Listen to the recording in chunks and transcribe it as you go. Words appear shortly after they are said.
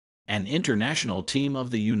An international team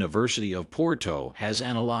of the University of Porto has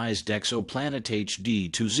analyzed exoplanet HD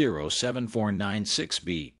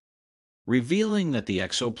 207496b, revealing that the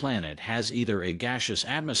exoplanet has either a gaseous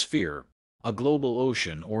atmosphere, a global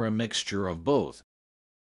ocean, or a mixture of both,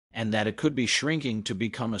 and that it could be shrinking to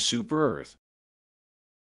become a super-Earth.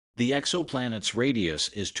 The exoplanet's radius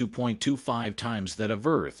is 2.25 times that of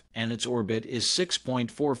Earth, and its orbit is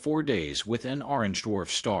 6.44 days with an orange dwarf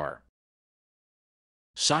star.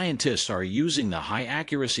 Scientists are using the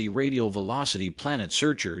high-accuracy radial velocity planet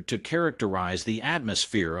searcher to characterize the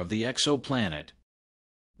atmosphere of the exoplanet,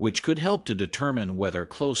 which could help to determine whether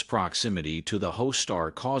close proximity to the host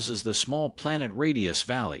star causes the small planet radius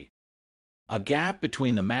valley, a gap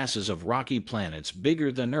between the masses of rocky planets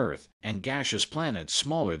bigger than Earth and gaseous planets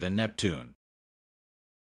smaller than Neptune.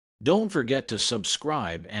 Don't forget to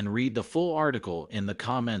subscribe and read the full article in the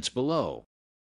comments below.